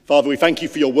Father, we thank you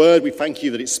for your word. We thank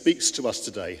you that it speaks to us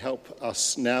today. Help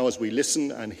us now as we listen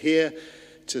and hear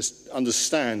to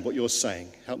understand what you're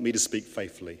saying. Help me to speak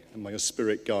faithfully, and may your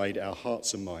Spirit guide our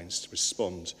hearts and minds to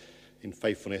respond in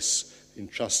faithfulness, in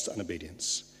trust and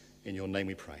obedience. In your name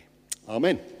we pray.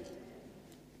 Amen.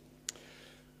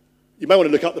 You may want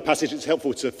to look up the passage. It's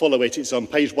helpful to follow it. It's on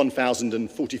page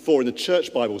 1044 in the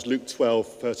Church Bibles, Luke 12,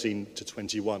 13 to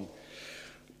 21.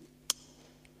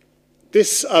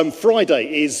 This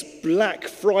Friday is Black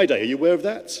Friday. Are you aware of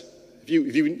that? Have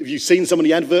you seen some of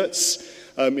the adverts?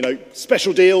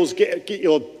 Special deals. Get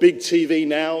your big TV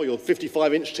now, your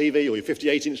 55-inch TV, or your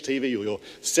 58-inch TV, or your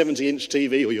 70-inch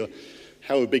TV, or your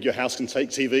however big your house can take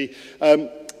TV.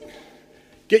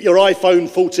 Get your iPhone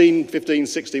 14, 15,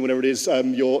 16, whatever it is,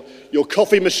 your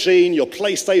coffee machine, your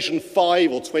PlayStation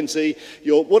 5 or 20,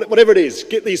 whatever it is.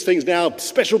 Get these things now,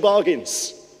 special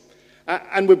bargains.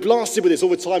 And we're blasted with this all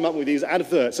the time, aren't we, these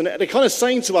adverts. And they're kind of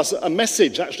saying to us a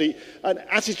message, actually, an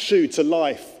attitude to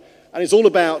life. And it's all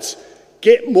about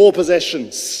get more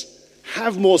possessions,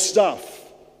 have more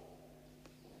stuff.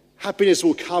 Happiness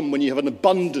will come when you have an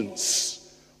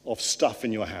abundance of stuff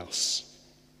in your house.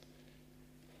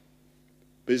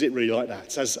 But is it really like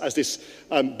that? As this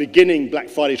beginning Black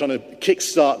Friday trying to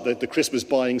kickstart the Christmas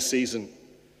buying season,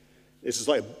 it's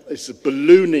a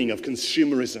ballooning of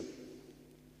consumerism.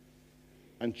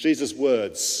 And Jesus'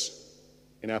 words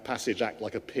in our passage act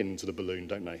like a pin to the balloon,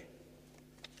 don't they?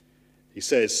 He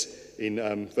says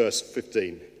in verse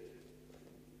 15,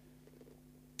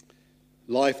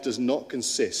 life does not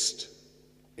consist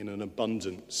in an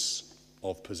abundance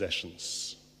of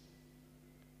possessions.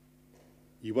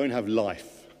 You won't have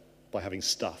life by having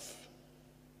stuff.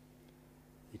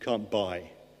 You can't buy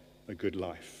a good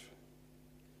life.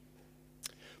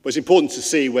 But it's important to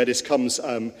see where this comes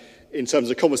in terms of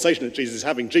the conversation that Jesus is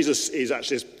having. Jesus is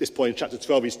actually, at this point in chapter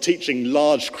 12, he's teaching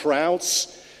large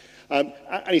crowds. And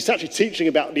he's actually teaching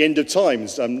about the end of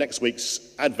times. Next week's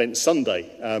Advent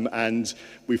Sunday. And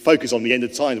we focus on the end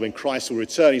of times when Christ will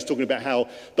return. He's talking about how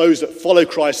those that follow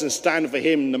Christ and stand for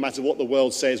him, no matter what the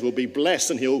world says, will be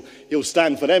blessed. And he'll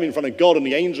stand for them in front of God and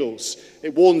the angels.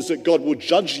 It warns that God will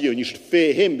judge you and you should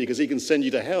fear him because he can send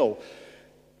you to hell.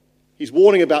 He's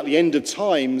warning about the end of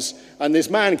times, and this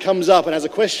man comes up and has a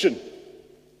question.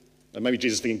 And maybe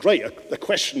Jesus is thinking, great, a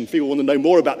question. People want to know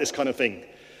more about this kind of thing.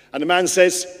 And the man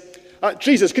says,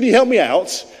 Jesus, can you help me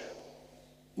out?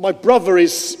 My brother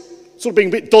is sort of being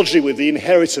a bit dodgy with the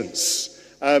inheritance.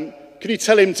 Can you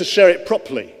tell him to share it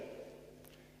properly?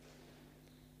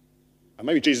 And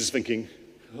maybe Jesus is thinking,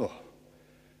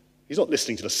 he's not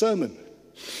listening to the sermon.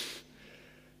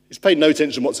 He's paid no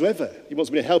attention whatsoever. He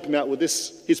wants me to help him out with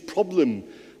his problem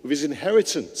with his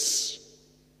inheritance.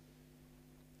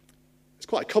 It's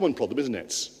quite a common problem, isn't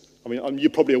it? I mean, you're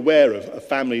probably aware of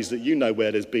families that you know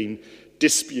where there's been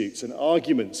disputes and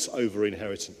arguments over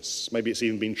inheritance. Maybe it's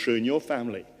even been true in your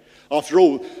family. After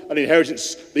all, an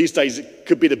inheritance these days, it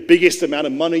could be the biggest amount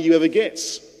of money you ever get.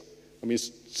 I mean, if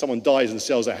someone dies and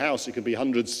sells a house, it could be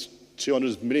hundreds,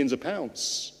 200 millions of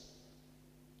pounds.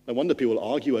 No wonder people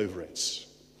argue over it.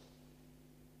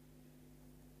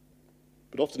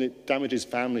 But often it damages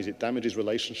families, it damages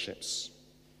relationships.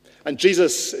 And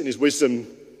Jesus, in his wisdom,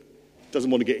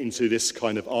 doesn't want to get into this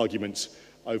kind of argument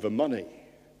over money.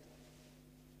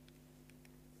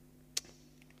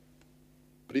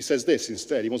 But he says this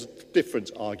instead. He wants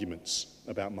different arguments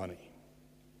about money.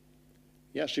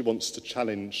 He actually wants to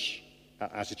challenge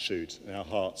our attitude and our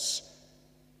hearts.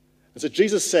 And so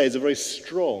Jesus says a very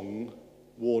strong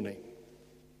warning.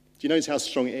 Do you notice how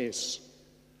strong it is?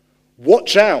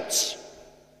 Watch out.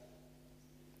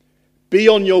 Be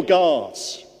on your guard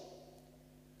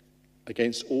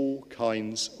against all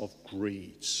kinds of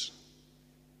greed. He's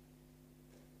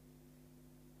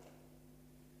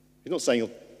not saying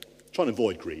try and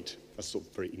avoid greed. That's a sort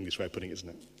of very English way of putting it, isn't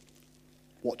it?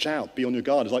 Watch out, be on your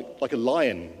guard. It's like a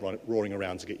lion roaring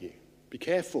around to get you. Be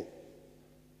careful.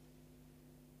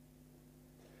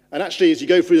 And actually, as you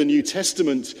go through the New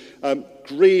Testament,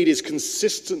 greed is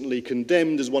consistently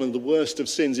condemned as one of the worst of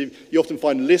sins. You often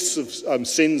find lists of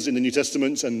sins in the New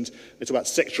Testament, and it's about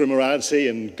sexual immorality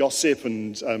and gossip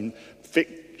and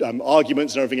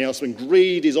arguments and everything else, and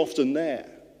greed is often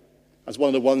there as one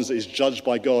of the ones that is judged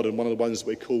by God and one of the ones that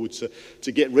we're called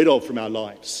to get rid of from our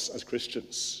lives as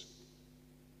Christians.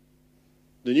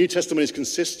 The New Testament is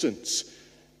consistent.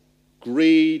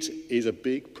 Greed is a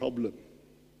big problem.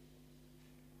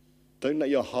 Don't let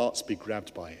your hearts be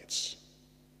grabbed by it.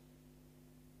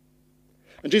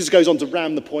 And Jesus goes on to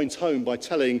ram the point home by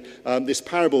telling this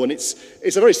parable, and it's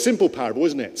a very simple parable,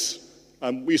 isn't it?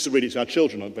 We used to read it to our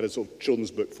children, but it's sort of children's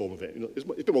book form of it. It's a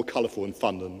bit more colourful and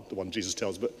fun than the one Jesus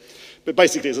tells, but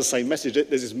basically it's the same message.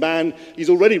 There's this man, he's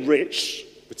already rich,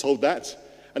 we're told that,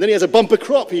 and then he has a bumper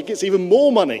crop, he gets even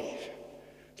more money.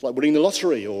 It's like winning the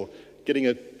lottery or getting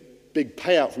a big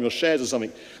payout from your shares or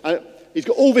something. And he's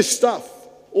got all this stuff,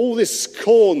 all this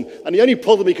corn, and the only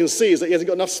problem he can see is that he hasn't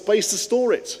got enough space to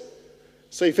store it.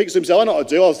 So he thinks to himself, I know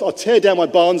what I'll do, I'll tear down my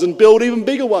barns and build even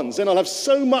bigger ones. Then I'll have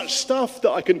so much stuff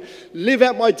that I can live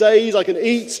out my days, I can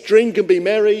eat, drink and be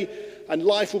merry, and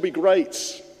life will be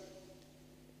great.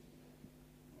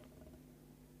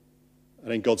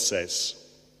 And then God says,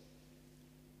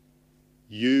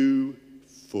 you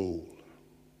fool.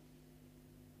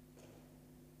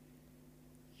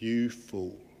 You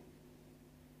fool.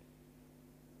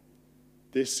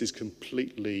 This is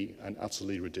completely and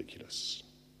utterly ridiculous.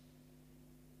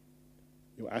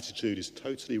 Your attitude is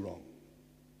totally wrong.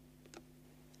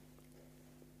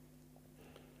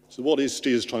 So what is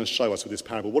Jesus trying to show us with this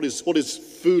parable? What is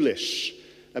foolish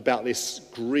about this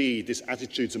greed, this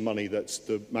attitude to money that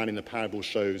the man in the parable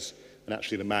shows, and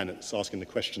actually the man that's asking the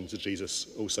questions to Jesus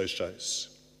also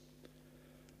shows?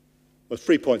 Well,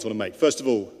 3 points I want to make. First of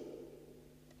all,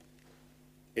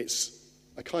 it's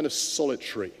a kind of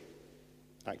solitary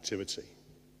activity.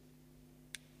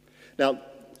 Now,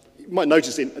 you might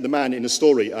notice in the man in the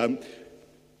story,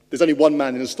 there's only one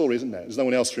man in the story, isn't there? There's no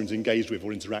one else for him to engage with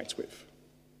or interact with.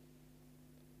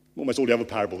 Almost all the other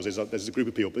parables, there's a group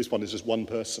of people, but this one is just one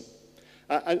person.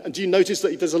 And do you notice that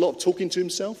he does a lot of talking to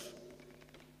himself?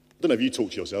 I don't know if you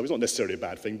talk to yourself. It's not necessarily a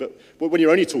bad thing, but when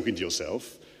you're only talking to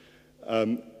yourself,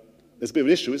 there's a bit of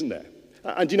an issue, isn't there?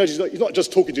 And do you notice that he's not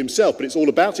just talking to himself, but it's all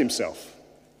about himself.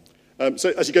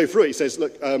 So as you go through it, he says,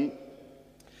 look,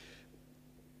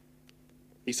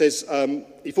 he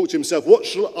thought to himself, what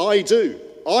shall I do?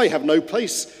 I have no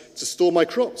place to store my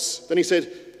crops. Then he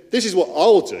said, this is what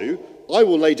I'll do. I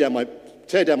will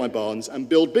tear down my barns and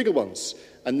build bigger ones.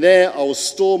 And there I will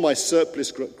store my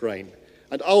surplus grain.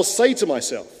 And I'll say to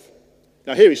myself,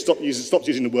 now here he stopped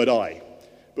using the word I.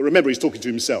 But remember, he's talking to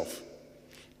himself.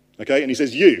 Okay, and he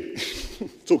says, you,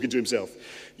 talking to himself,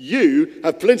 you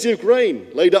have plenty of grain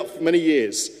laid up for many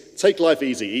years. Take life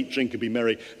easy, eat, drink, and be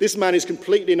merry. This man is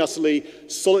completely and utterly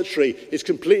solitary. He's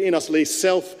completely and utterly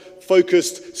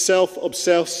self-focused,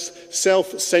 self-obsessed,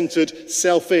 self-centered,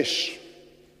 selfish.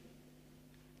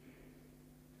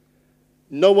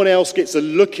 No one else gets a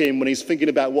look in when he's thinking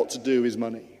about what to do with his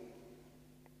money.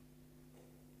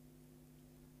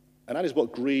 And that is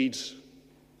what greed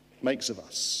makes of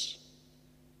us.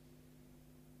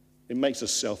 It makes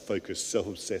us self-focused,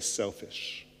 self-obsessed,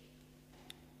 selfish.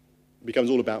 It becomes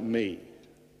all about me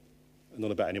and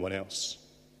not about anyone else.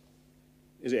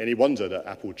 Is it any wonder that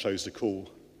Apple chose to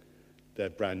call their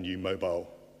brand new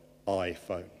mobile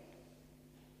iPhone?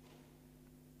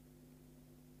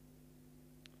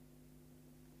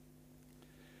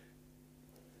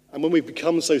 And when we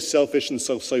become so selfish and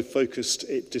so focused,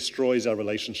 it destroys our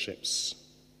relationships.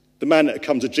 The man that had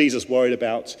come to Jesus worried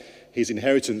about his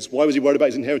inheritance. Why was he worried about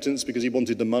his inheritance? Because he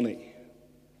wanted the money.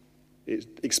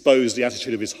 It exposed the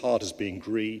attitude of his heart as being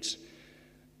greed.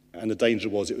 And the danger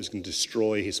was it was going to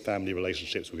destroy his family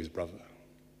relationships with his brother,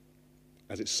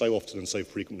 as it so often and so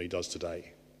frequently does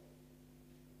today.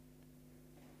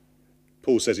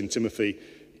 Paul says in Timothy,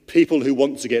 people who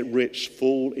want to get rich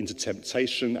fall into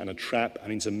temptation and a trap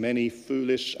and into many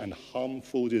foolish and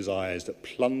harmful desires that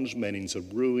plunge men into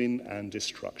ruin and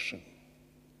destruction.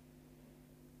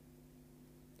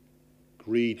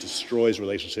 Greed destroys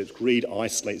relationships. Greed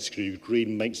isolates you. Greed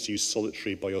makes you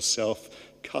solitary by yourself,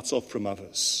 cut off from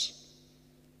others.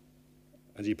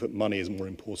 And you put money as more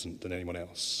important than anyone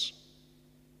else.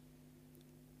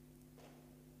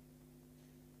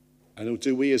 And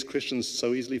do we as Christians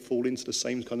so easily fall into the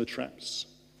same kind of traps?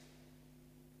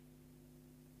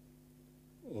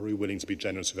 Or are we willing to be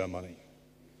generous with our money?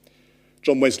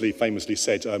 John Wesley famously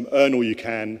said, earn all you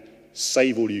can,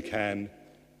 save all you can,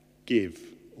 give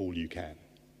all you can.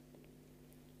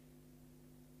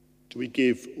 Do we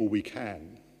give all we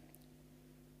can,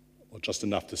 or just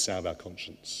enough to salve our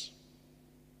conscience?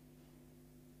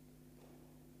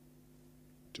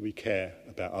 Do we care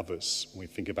about others when we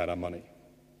think about our money?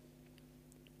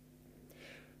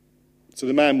 So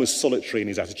the man was solitary in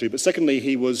his attitude, but secondly,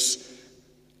 he was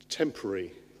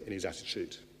temporary in his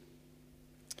attitude.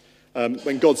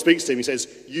 When God speaks to him, he says,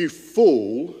 you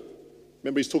fool.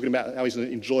 Remember, he's talking about how he's going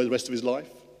to enjoy the rest of his life?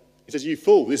 He says, you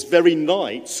fool, this very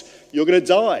night, you're going to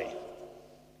die.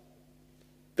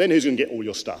 Then who's going to get all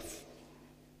your stuff?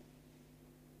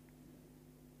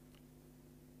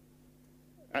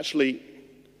 Actually,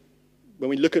 when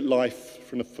we look at life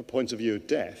from the point of view of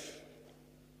death,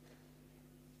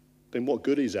 then what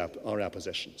good are our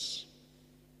possessions?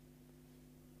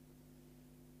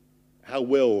 How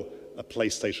will a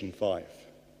PlayStation 5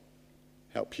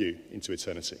 help you into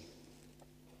eternity?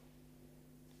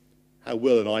 How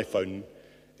will an iPhone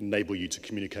enable you to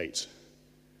communicate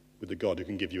with the God who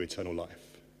can give you eternal life?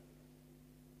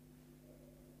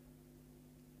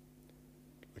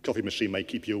 A coffee machine may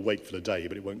keep you awake for the day,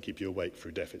 but it won't keep you awake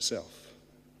through death itself.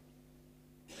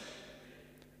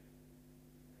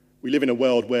 We live in a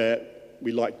world where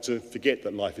we like to forget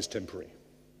that life is temporary.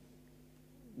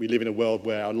 We live in a world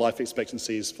where our life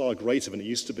expectancy is far greater than it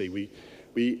used to be.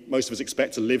 Most of us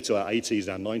expect to live to our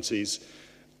 80s, our 90s,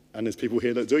 and there's people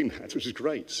here that are doing that, which is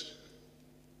great.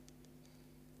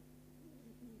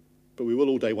 But we will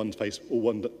all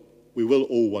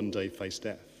one day face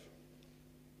death.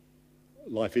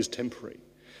 Life is temporary.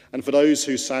 And for those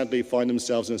who sadly find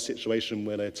themselves in a situation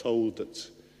where they're told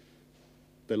that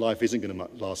their life isn't going to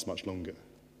last much longer,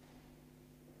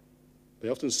 they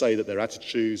often say that their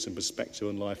attitudes and perspective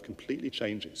on life completely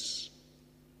changes.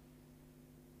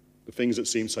 The things that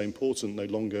seem so important no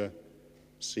longer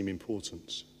seem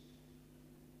important.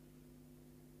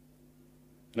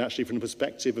 And actually, from the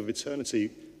perspective of eternity,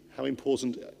 how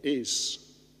important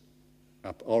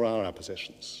are our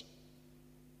possessions?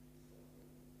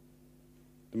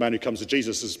 The man who comes to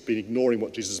Jesus has been ignoring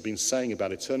what Jesus has been saying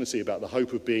about eternity, about the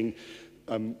hope of being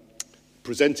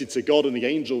presented to God and the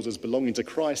angels as belonging to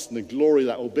Christ and the glory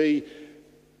that will be.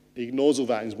 He ignores all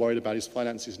that and is worried about his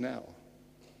finances now.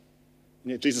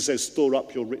 And yet Jesus says, store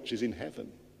up your riches in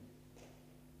heaven.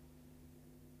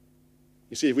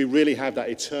 You see, if we really have that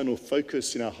eternal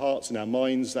focus in our hearts and our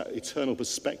minds, that eternal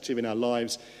perspective in our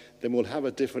lives, then we'll have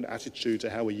a different attitude to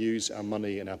how we use our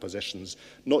money and our possessions,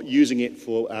 not using it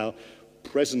for our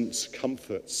present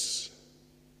comforts,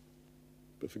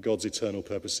 but for God's eternal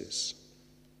purposes.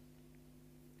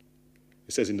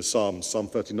 It says in the Psalms, Psalm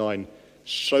 39,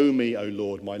 show me, O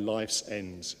Lord, my life's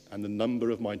end and the number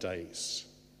of my days.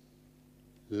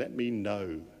 Let me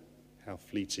know how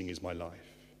fleeting is my life.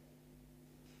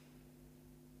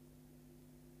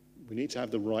 We need to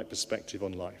have the right perspective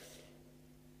on life,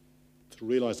 to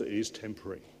realize that it is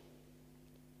temporary.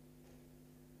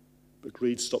 But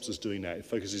greed stops us doing that. It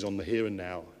focuses on the here and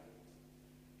now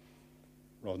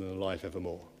rather than the life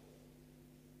evermore,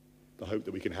 the hope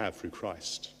that we can have through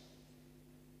Christ.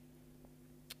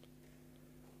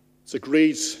 So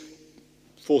greed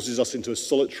forces us into a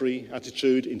solitary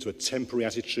attitude, into a temporary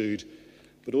attitude,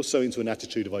 but also into an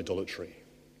attitude of idolatry.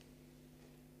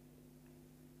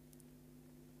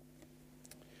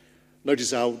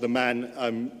 Notice how the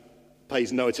man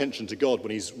pays no attention to God when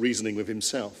he's reasoning with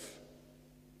himself.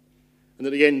 And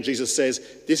at the end, Jesus says,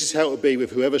 this is how it will be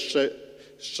with whoever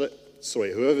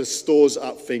stores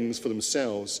up things for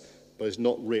themselves, but is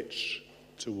not rich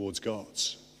towards God.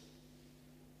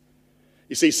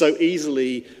 You see, so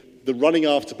easily, the running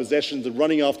after possessions, the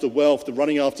running after wealth, the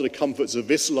running after the comforts of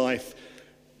this life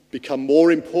become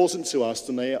more important to us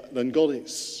than God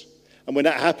is. And when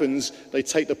that happens, they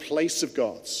take the place of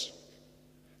God.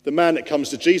 The man that comes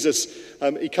to Jesus,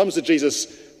 he comes to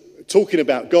Jesus talking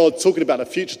about God, talking about the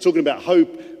future, talking about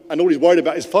hope, and all he's worried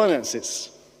about is finances.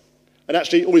 And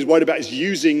actually, all he's worried about is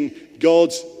using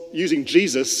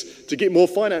Jesus to get more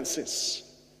finances.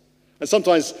 And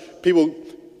sometimes people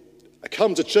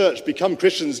come to church, become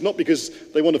Christians, not because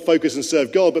they want to focus and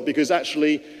serve God, but because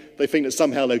actually they think that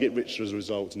somehow they'll get richer as a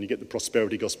result, and you get the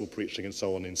prosperity gospel preaching and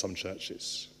so on in some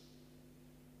churches.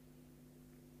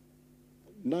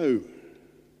 No.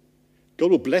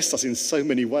 God will bless us in so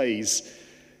many ways,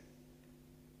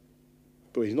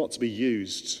 but he's not to be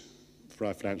used for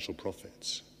our financial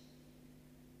profits.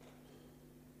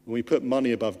 When we put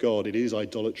money above God, it is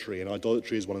idolatry, and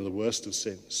idolatry is one of the worst of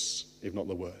sins, if not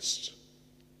the worst.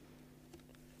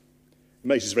 It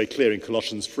makes this very clear in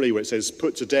Colossians 3, where it says,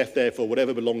 put to death, therefore,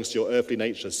 whatever belongs to your earthly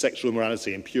nature, sexual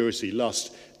immorality, impurity,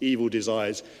 lust, evil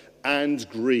desires, and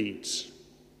greed,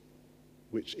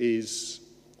 which is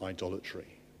idolatry.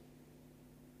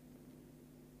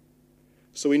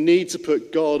 So we need to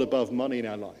put God above money in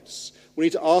our lives. We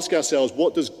need to ask ourselves,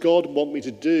 what does God want me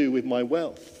to do with my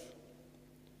wealth?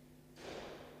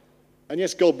 And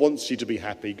yes, God wants you to be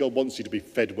happy. God wants you to be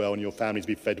fed well and your family to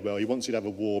be fed well. He wants you to have a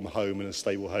warm home and a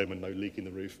stable home and no leak in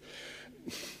the roof.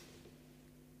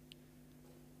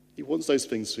 He wants those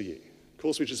things for you. Of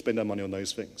course, we should spend our money on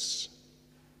those things.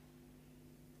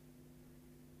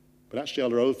 But actually, are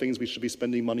there other things we should be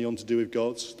spending money on to do with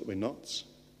God that we're not?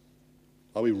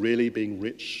 Are we really being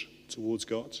rich towards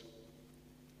God?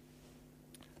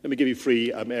 Let me give you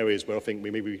three areas where I think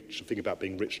maybe we should think about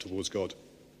being rich towards God.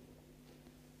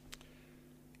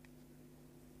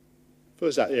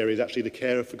 First area is actually the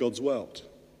care for God's world.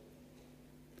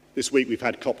 This week we've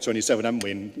had COP27, haven't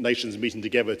we, and nations meeting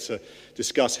together to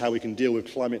discuss how we can deal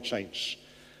with climate change.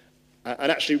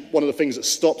 And actually one of the things that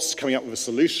stops coming up with a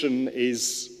solution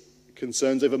is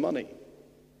concerns over money.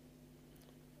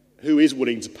 Who is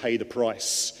willing to pay the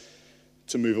price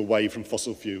to move away from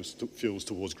fossil fuels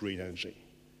towards green energy?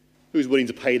 Who's willing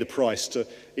to pay the price to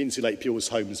insulate people's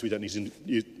homes so we don't need to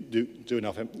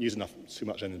use too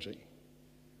much energy?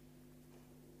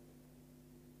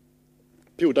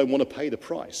 People don't want to pay the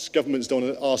price. Governments don't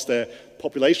want to ask their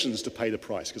populations to pay the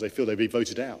price because they feel they'll be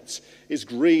voted out. It's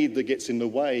greed that gets in the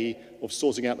way of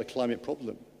sorting out the climate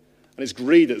problem. And it's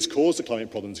greed that's caused the climate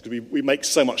problems because we make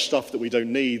so much stuff that we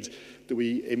don't need that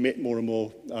we emit more and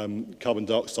more carbon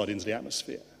dioxide into the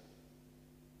atmosphere.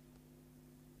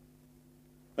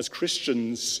 As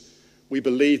Christians, we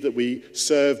believe that we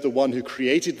serve the one who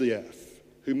created the earth,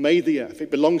 who made the earth.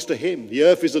 It belongs to him. The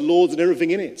earth is the Lord's and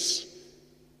everything in it.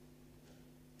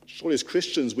 Surely as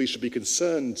Christians, we should be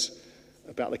concerned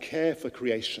about the care for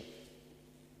creation.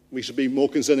 We should be more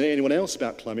concerned than anyone else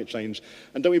about climate change.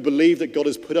 And don't we believe that God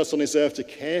has put us on this earth to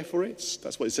care for it?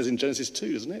 That's what it says in Genesis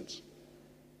 2, doesn't it?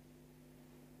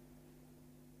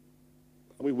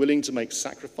 Are we willing to make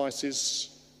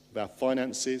sacrifices of our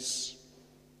finances,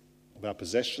 of our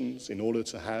possessions, in order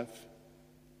to have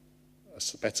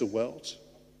a better world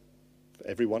for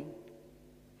everyone,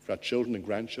 for our children and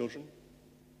grandchildren?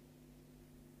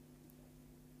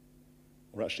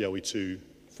 Or actually, are we too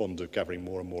fond of gathering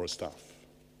more and more stuff?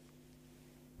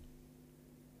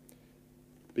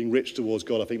 Being rich towards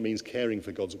God, I think, means caring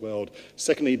for God's world.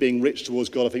 Secondly, being rich towards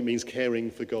God, I think, means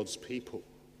caring for God's people.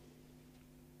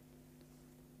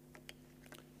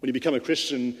 When you become a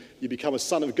Christian, you become a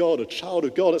son of God, a child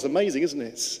of God. That's amazing, isn't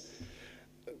it?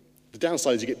 The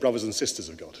downside is you get brothers and sisters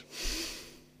of God.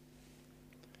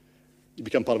 You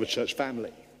become part of a church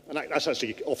family. And that's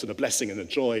actually often a blessing and a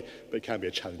joy, but it can be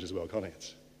a challenge as well, can't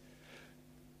it?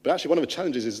 But actually, one of the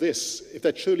challenges is this: if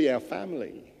they're truly our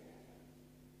family,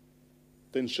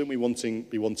 then shouldn't we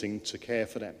be wanting to care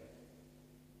for them?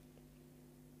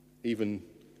 Even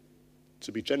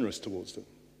to be generous towards them?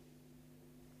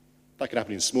 That can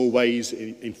happen in small ways,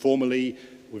 informally,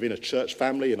 within a church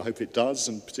family, and I hope it does,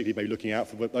 and particularly maybe looking out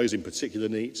for those in particular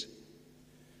need.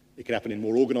 It can happen in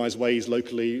more organised ways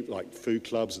locally, like food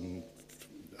clubs and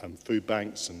food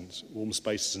banks and warm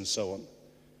spaces and so on.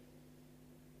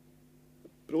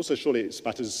 But also surely it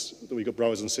matters that we've got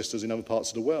brothers and sisters in other parts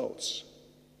of the world.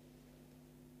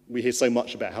 We hear so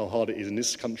much about how hard it is in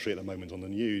this country at the moment on the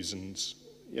news, and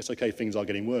yes, okay, things are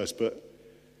getting worse, but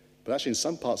actually in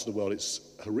some parts of the world it's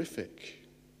horrific.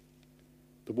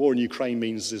 The war in Ukraine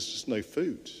means there's just no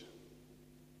food.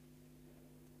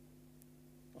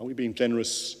 Are we being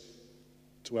generous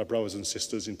to our brothers and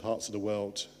sisters in parts of the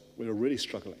world where are really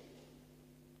struggling?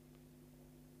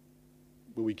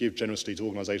 Will we give generously to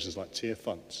organisations like Tier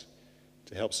Fund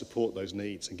to help support those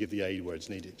needs and give the aid where it's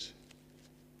needed?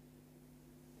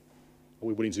 Are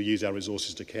we willing to use our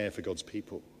resources to care for God's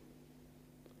people?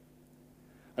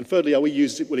 And thirdly, are we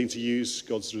willing to use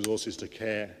God's resources to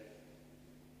care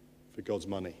for God's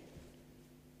money?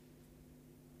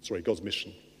 Sorry, God's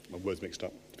mission. My words mixed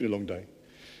up. It's been a long day.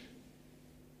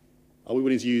 Are we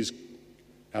willing to use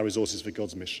our resources for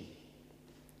God's mission?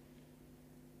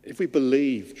 If we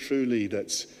believe truly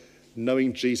that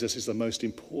knowing Jesus is the most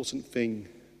important thing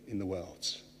in the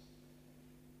world,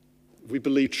 if we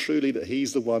believe truly that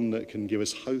he's the one that can give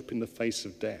us hope in the face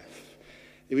of death,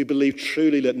 if we believe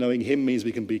truly that knowing him means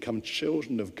we can become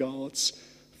children of God,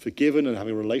 forgiven and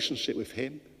having a relationship with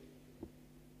him,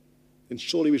 then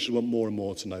surely we should want more and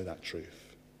more to know that truth.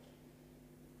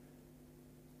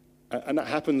 And that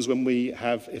happens when we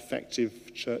have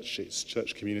effective churches,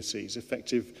 church communities,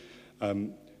 effective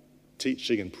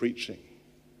teaching and preaching.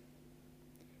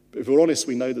 But if we're honest,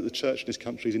 we know that the church in this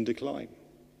country is in decline.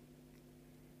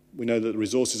 We know that the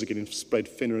resources are getting spread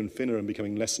thinner and thinner and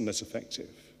becoming less and less effective.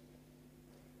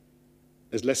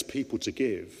 There's less people to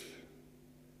give.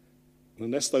 And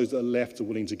unless those that are left are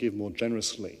willing to give more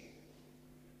generously,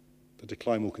 the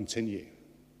decline will continue.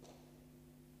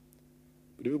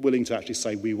 But if we're willing to actually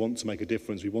say we want to make a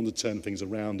difference, we want to turn things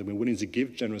around, and we're willing to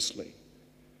give generously,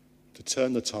 to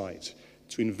turn the tide,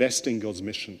 to invest in God's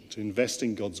mission, to invest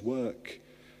in God's work,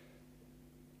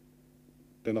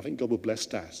 then I think God will bless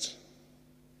that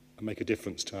and make a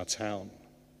difference to our town,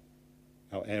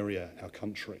 our area, our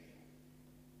country.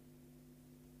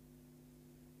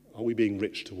 Are we being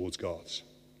rich towards God?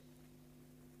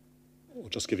 Or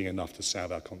just giving enough to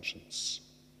salve our conscience?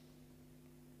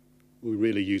 Will we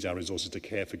really use our resources to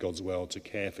care for God's world, to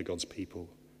care for God's people,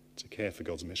 to care for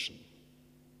God's mission?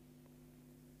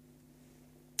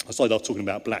 I started off talking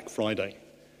about Black Friday.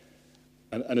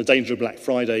 And the danger of Black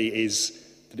Friday is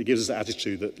that it gives us the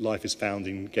attitude that life is found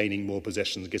in gaining more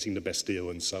possessions, getting the best deal,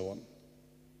 and so on.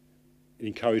 It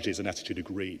encourages an attitude of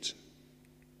greed.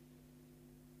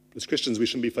 As Christians, we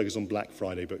shouldn't be focused on Black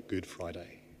Friday, but Good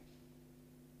Friday.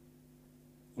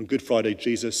 On Good Friday,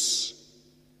 Jesus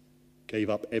gave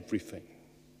up everything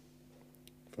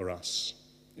for us.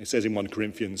 It says in 1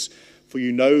 Corinthians, "For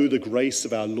you know the grace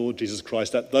of our Lord Jesus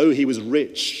Christ, that though he was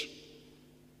rich,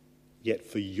 yet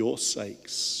for your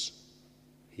sakes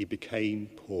he became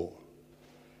poor,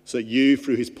 so that you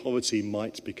through his poverty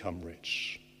might become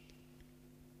rich."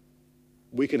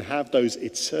 We can have those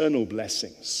eternal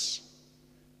blessings,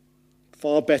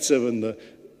 far better than the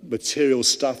material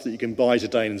stuff that you can buy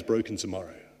today and is broken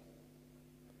tomorrow.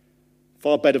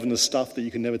 Far better than the stuff that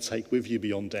you can never take with you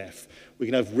beyond death. We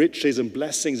can have riches and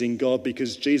blessings in God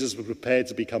because Jesus was prepared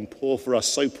to become poor for us,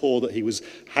 so poor that he was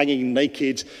hanging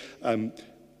naked,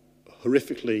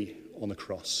 horrifically on the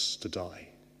cross to die.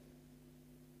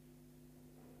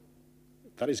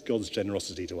 That is God's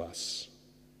generosity to us.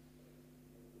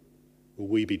 Will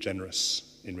we be generous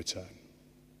in return?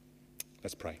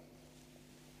 Let's pray.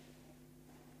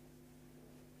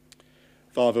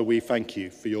 Father, we thank you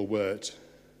for your word.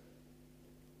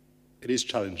 It is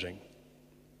challenging.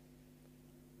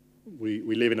 We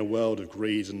live in a world of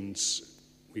greed, and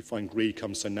we find greed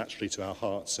comes so naturally to our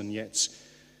hearts, and yet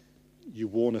you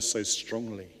warn us so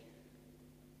strongly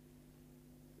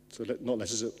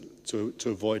to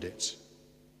avoid it.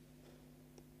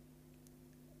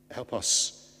 Help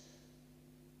us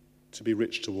to be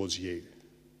rich towards you,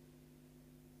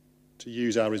 to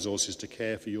use our resources to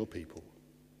care for your people,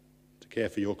 to care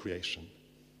for your creation,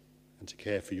 and to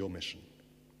care for your mission.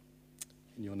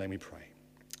 In your name we pray.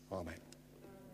 Amen.